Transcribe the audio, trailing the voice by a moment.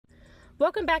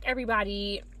Welcome back,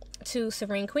 everybody, to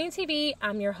Serene Queen TV.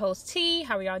 I'm your host, T.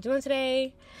 How are y'all doing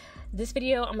today? This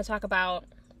video, I'm going to talk about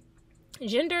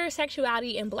gender,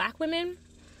 sexuality, and black women.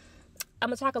 I'm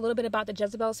going to talk a little bit about the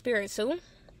Jezebel spirit, too.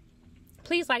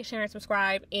 Please like, share, and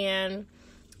subscribe, and,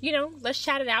 let's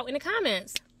chat it out in the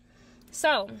comments.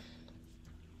 So,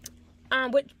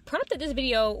 what prompted this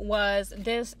video was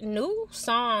this new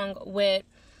song with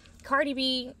Cardi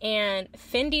B and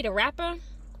Fendi Da Rapper,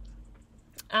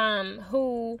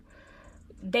 who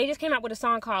they just came out with a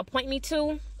song called Point Me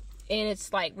To, and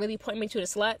it's like really point me to the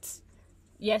sluts.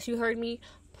 Yes, you heard me.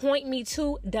 Point me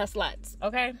to the sluts,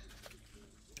 okay?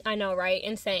 I know, right?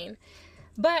 Insane.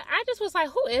 But I just was like,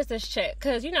 who is this chick?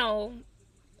 Because,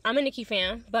 I'm a Nicki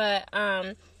fan, but,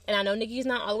 and I know Nicki's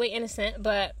not all the way innocent,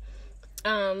 but,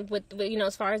 with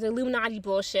as far as the Illuminati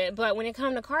bullshit, but when it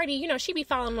comes to Cardi, she be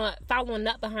following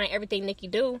up behind everything Nicki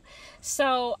do.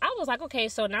 So I was like, okay,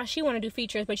 so now she want to do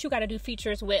features, but you got to do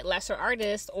features with lesser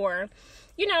artists, or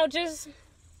just,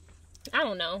 I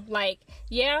don't know,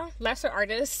 lesser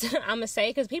artists, I'm gonna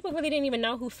say, because people really didn't even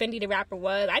know who Fendi Da Rapper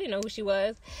was. I didn't know who she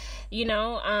was,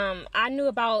 I knew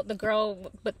about the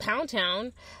girl with Pound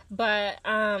Town, but,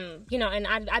 and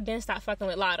I've been stopped fucking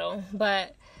with Lotto,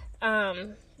 but,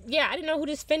 yeah, I didn't know who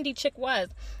this Fendi chick was.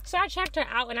 So I checked her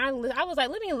out, and I was like,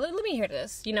 let me hear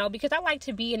this, because I like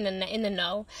to be in the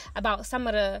know about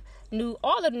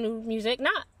all the new music,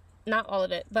 not all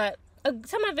of it, but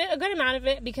some of it, a good amount of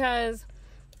it, because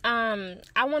I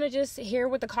want to just hear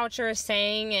what the culture is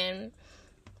saying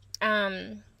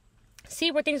and see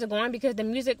where things are going, because the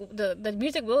music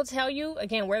will tell you,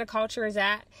 again, where the culture is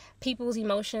at, people's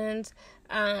emotions,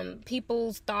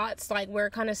 people's thoughts, where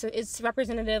it's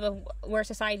representative of where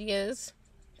society is.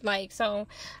 So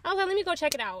I was like, let me go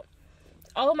check it out.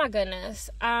 Oh my goodness.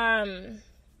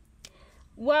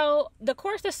 Well, of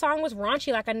course the song was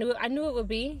raunchy, I knew it would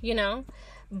be,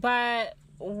 but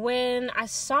when I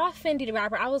saw Fendi Da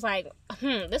Rapper, I was like,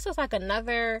 this is like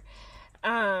another,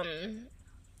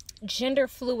 gender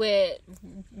fluid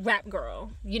rap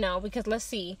girl, because let's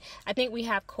see, I think we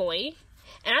have Koi,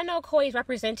 and I know Koi is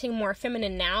representing more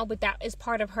feminine now, but that is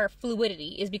part of her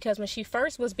fluidity, is because when she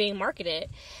first was being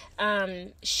marketed,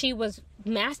 she was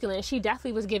masculine. She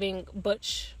definitely was giving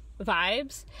butch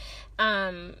vibes,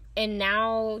 and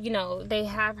now they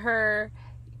have her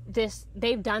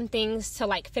they've done things to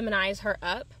feminize her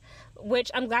up, which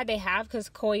I'm glad they have, because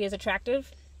Koi is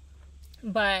attractive.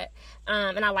 But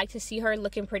and I like to see her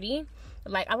looking pretty.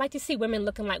 I like to see women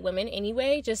looking like women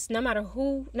anyway, just no matter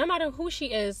who she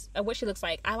is or what she looks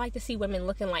like. I like to see women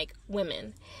looking like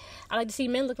women. I like to see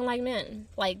men looking like men.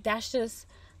 That's just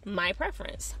my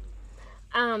preference.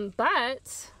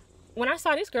 But when I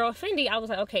saw this girl Fendi, I was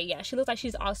like, okay, yeah, she looks like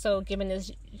she's also giving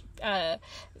this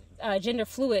gender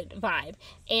fluid vibe,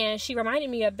 and she reminded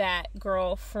me of that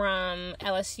girl from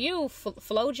LSU,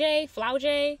 Flau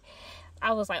Jae.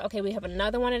 I was like, okay, we have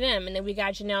another one of them. And then we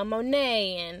got Janelle,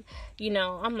 Monae, and,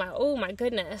 I'm like, oh my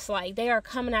goodness. They are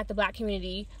coming at the black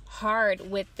community hard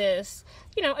with this,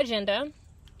 agenda.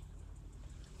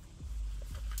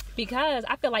 Because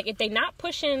I feel like if they not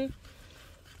pushing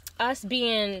us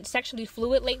being sexually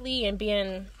fluid lately,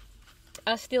 and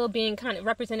us still being kind of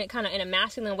represented in a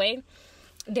masculine way,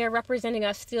 they're representing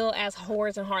us still as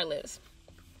whores and harlots.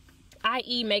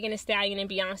 I.e. Megan Thee Stallion and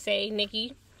Beyonce,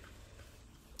 Nicki,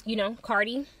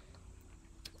 Cardi,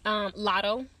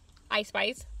 Lotto, Ice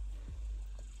Spice,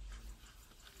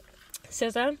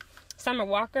 SZA, Summer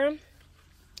Walker.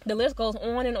 The list goes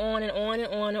on and on and on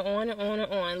and on and on and on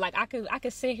and on. I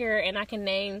could sit here and I can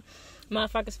name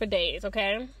motherfuckers for days,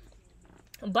 okay?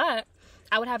 But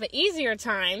I would have an easier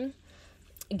time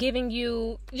giving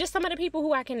you just some of the people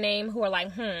who I can name who are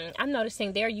I'm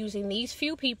noticing they're using these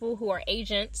few people who are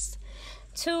agents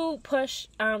to push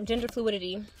gender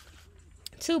fluidity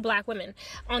to black women.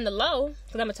 On the low,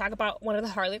 because I'm going to talk about one of the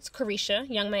harlots, Caresha,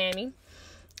 Young Miami.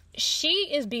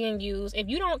 She is being used. If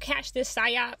you don't catch this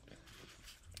psyop,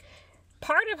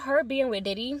 part of her being with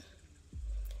Diddy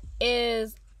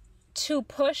is to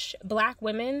push black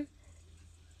women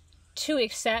to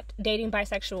accept dating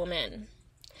bisexual men.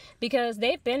 Because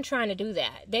they've been trying to do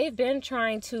that. They've been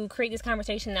trying to create this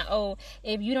conversation that,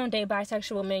 if you don't date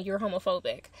bisexual men, you're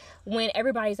homophobic. When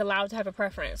everybody's allowed to have a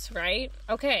preference, right?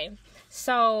 Okay.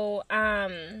 So,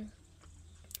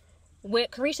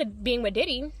 with Caresha being with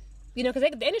Diddy, because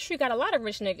the industry got a lot of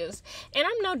rich niggas. And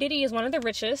I know Diddy is one of the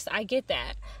richest. I get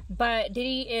that. But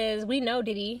we know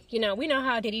Diddy. We know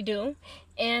how Diddy do.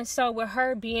 And so with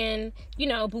her being,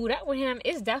 booed up with him,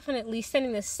 it's definitely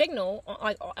sending the signal,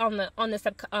 on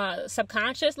the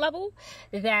subconscious level,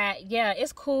 that, yeah,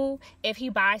 it's cool if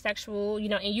he bisexual,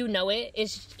 and it.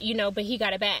 It's, but he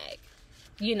got a bag.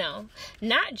 You know,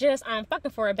 not just I'm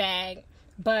fucking for a bag,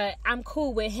 but I'm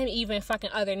cool with him even fucking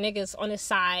other niggas on the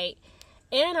side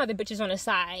and other bitches on the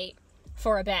side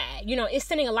for a bag. You know, it's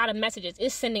sending a lot of messages.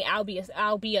 It's sending, I'll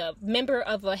be a member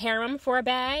of a harem for a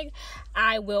bag.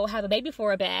 I will have a baby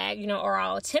for a bag, you know, or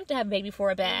I'll attempt to have a baby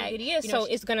for a bag. It is. So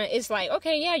it's like,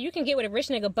 okay, yeah, you can get with a rich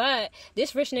nigga, but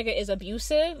this rich nigga is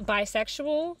abusive,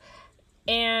 bisexual,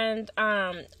 and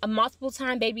a multiple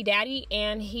time baby daddy,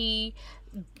 and he's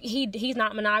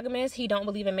not monogamous. He don't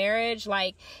believe in marriage.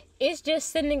 Like, it's just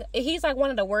sending, he's like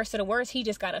one of the worst of the worst. He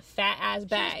just got a fat ass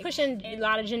bag. She's pushing a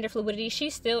lot of gender fluidity.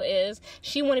 She still is.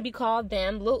 She want to be called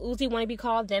them. Lil Uzi want to be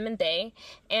called them and they.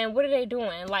 And what are they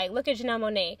doing? Like, look at Janelle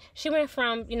Monae. She went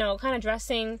from, you know, kind of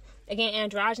dressing, again,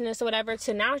 androgynous or whatever,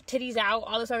 to now titties out,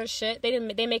 all this other shit. They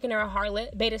making her a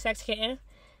harlot, beta sex kitten.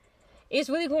 It's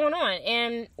really going on.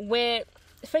 And with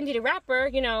Fendi Da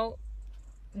Rapper, you know,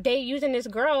 they using this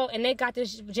girl and they got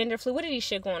this gender fluidity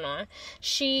shit going on.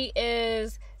 She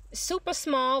is super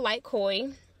small like Koi.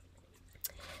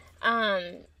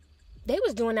 They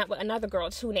was doing that with another girl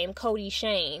too named Cody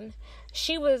Shane.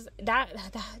 She was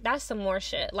that's some more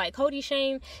shit. Like, Cody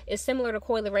Shane is similar to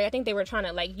Coi Leray. I think they were trying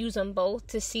to like use them both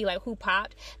to see like who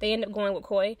popped. They ended up going with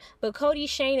Koi, but Cody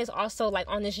Shane is also like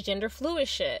on this gender fluid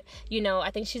shit. You know, I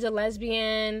think she's a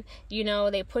lesbian. You know,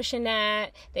 they pushing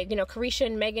that. They, you know, Caresha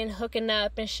and Megan hooking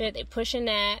up and shit. They pushing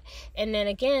that. And then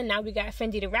again, now we got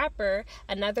Fendi Da Rapper,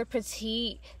 another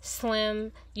petite,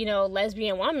 slim, you know,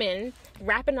 lesbian woman,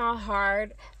 rapping all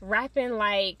hard, rapping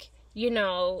like, you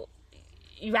know,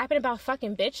 rapping about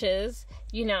fucking bitches,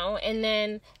 you know. And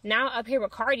then now up here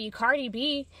with Cardi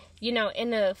B, you know,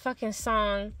 in the fucking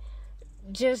song,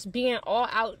 just being all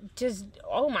out, just,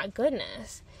 oh my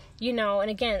goodness, you know.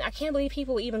 And again, I can't believe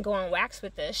people even go on wax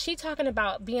with this. She talking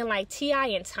about being like T.I.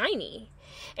 and Tiny,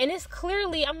 and it's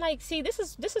clearly, I'm like, see, this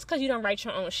is because you don't write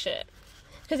your own shit.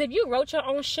 Because if you wrote your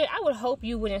own shit, I would hope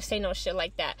you wouldn't say no shit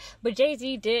like that. But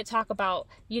Jay-Z did talk about,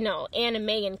 you know, anime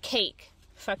and cake.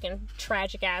 Fucking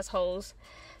tragic assholes.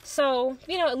 So,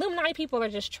 you know, Illuminati people are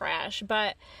just trash.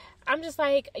 But I'm just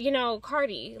like, you know,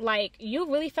 Cardi, like, you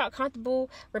really felt comfortable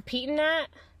repeating that?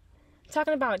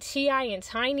 Talking about T.I. and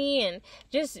Tiny and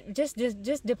just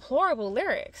deplorable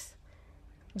lyrics.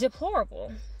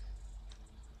 Deplorable.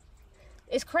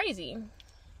 It's crazy.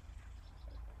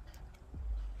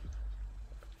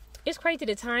 It's crazy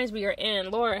the times we are in.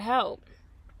 Lord help.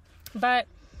 But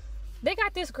they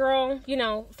got this girl, you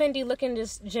know, Fendi looking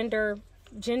just gender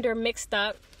mixed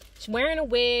up. She's wearing a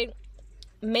wig,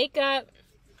 makeup,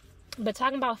 but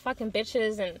talking about fucking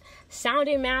bitches and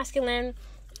sounding masculine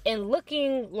and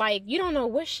looking like you don't know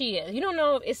what she is. You don't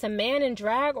know if it's a man in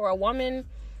drag or a woman.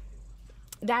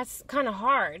 That's kind of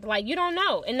hard. Like, you don't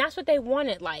know. And that's what they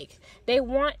wanted. Like, they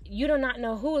want you to not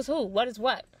know who is who, what is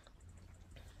what.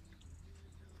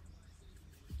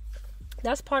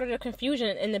 That's part of the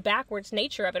confusion and the backwards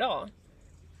nature of it all.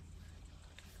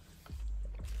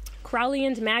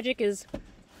 Crowley's magic is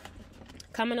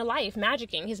coming to life.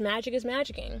 Magicking. His magic is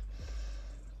magicking.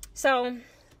 So,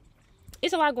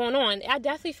 it's a lot going on. I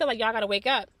definitely feel like y'all gotta wake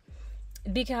up.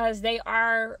 Because they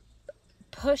are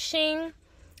pushing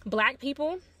black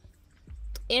people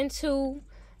into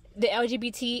the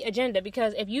LGBT agenda.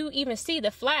 Because if you even see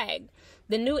the flag,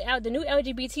 the new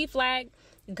LGBT flag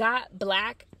got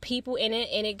black people in it,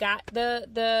 and it got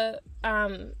the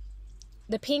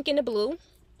pink and the blue,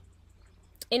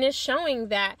 and it's showing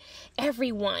that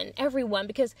everyone,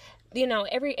 because, you know,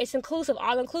 it's inclusive,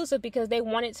 all inclusive, because they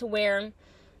want it to where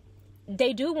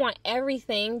they do want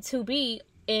everything to be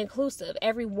inclusive,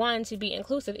 everyone to be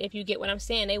inclusive, if you get what I'm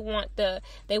saying. They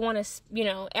want us, you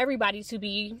know, everybody to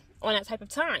be on that type of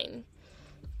time.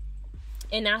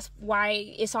 And that's why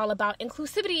it's all about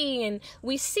inclusivity and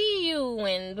we see you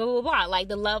and blah, blah, blah. Like,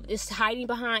 the love is hiding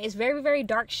behind, it's very, very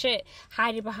dark shit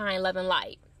hiding behind love and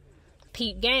light.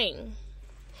 Peep gang.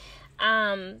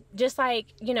 Just like,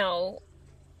 you know,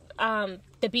 the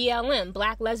BLM,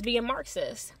 Black Lesbian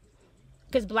Marxists.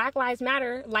 Because Black Lives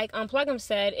Matter, like Unplug 'em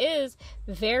said, is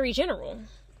very general.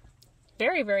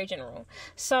 Very, very general.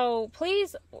 So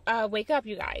please wake up,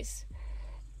 you guys.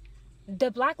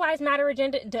 The Black Lives Matter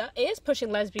agenda is pushing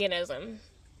lesbianism.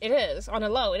 It is. On the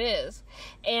low, it is.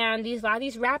 And a lot of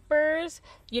these rappers,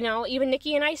 you know, even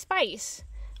Nicki and Ice Spice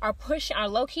are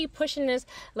low-key pushing this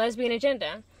lesbian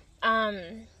agenda.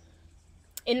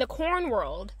 In the corn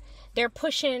world, they're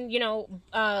pushing, you know,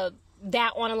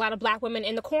 that on a lot of black women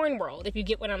in the corn world, if you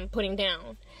get what I'm putting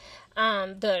down.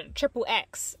 The Triple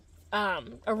X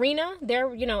arena,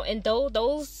 they're, you know, and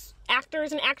those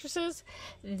actors and actresses,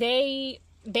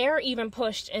 they're even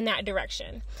pushed in that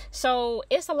direction. So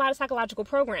it's a lot of psychological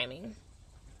programming.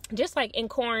 Just like in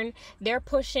Corn, they're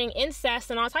pushing incest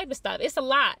and all type of stuff. It's a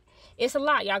lot. It's a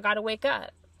lot. Y'all gotta wake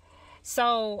up.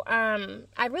 So,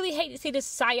 I really hate to see this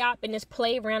psyop and this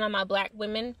play ran on my black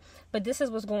women, but this is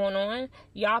what's going on.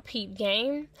 Y'all peep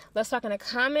game. Let's talk in the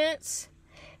comments.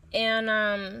 And,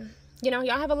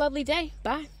 y'all have a lovely day.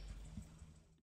 Bye.